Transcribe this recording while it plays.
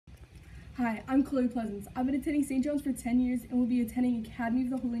Hi, I'm Chloe Pleasance. I've been attending St. John's for 10 years and will be attending Academy of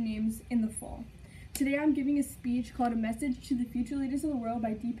the Holy Names in the fall. Today I'm giving a speech called A Message to the Future Leaders of the World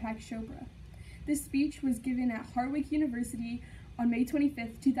by Deepak Chopra. This speech was given at Hardwick University on May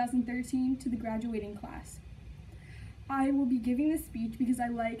 25th, 2013 to the graduating class. I will be giving this speech because I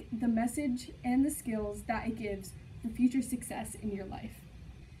like the message and the skills that it gives for future success in your life.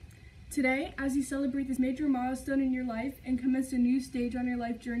 Today, as you celebrate this major milestone in your life and commence a new stage on your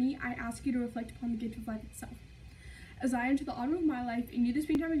life journey, I ask you to reflect upon the gift of life itself. As I enter the autumn of my life and you the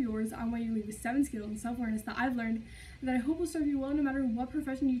springtime of yours, I want you to leave with 7 skills and self-awareness that I've learned that I hope will serve you well no matter what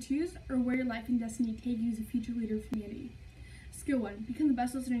profession you choose or where your life and destiny take you as a future leader of humanity. Skill 1. Become the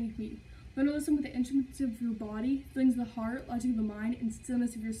best listener you can be. Learn to listen with the instruments of your body, feelings of the heart, logic of the mind, and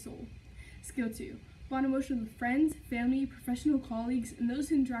stillness of your soul. Skill 2. Bond emotionally with friends, family, professional colleagues, and those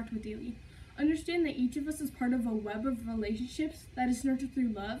who interact with daily. Understand that each of us is part of a web of relationships that is nurtured through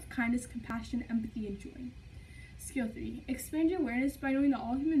love, kindness, compassion, empathy, and joy. Skill 3. Expand your awareness by knowing that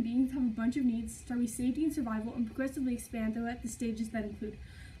all human beings have a bunch of needs, start with safety and survival, and progressively expand throughout the stages that include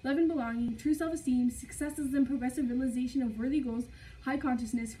love and belonging, true self-esteem, successes and progressive realization of worthy goals, high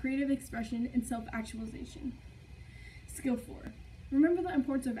consciousness, creative expression, and self-actualization. Skill 4. Remember the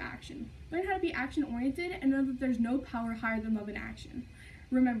importance of action. Learn how to be action-oriented and know that there's no power higher than love in action.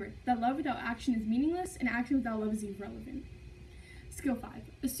 Remember that love without action is meaningless and action without love is irrelevant. Skill 5.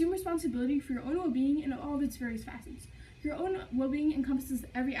 Assume responsibility for your own well-being in all of its various facets. Your own well-being encompasses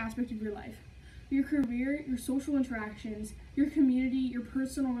every aspect of your life. Your career, your social interactions, your community, your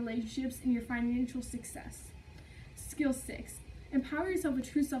personal relationships, and your financial success. Skill 6. Empower yourself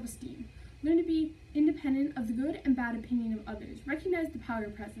with true self-esteem. Learn to be independent of the good and bad opinion of others. Recognize the power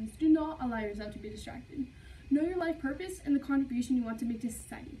of presence. Do not allow yourself to be distracted. Know your life purpose and the contribution you want to make to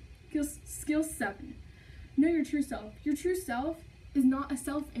society. Skill 7. Know your true self. Your true self is not a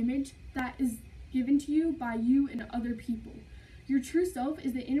self-image that is given to you by you and other people. Your true self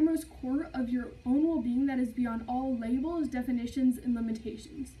is the innermost core of your own well-being that is beyond all labels, definitions, and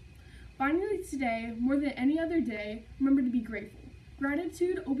limitations. Finally, today, more than any other day, remember to be grateful.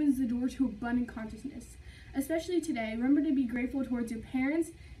 Gratitude opens the door to abundant consciousness. Especially today, remember to be grateful towards your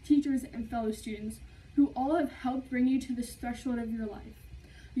parents, teachers, and fellow students, who all have helped bring you to this threshold of your life.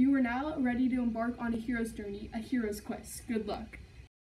 You are now ready to embark on a hero's journey, a hero's quest. Good luck.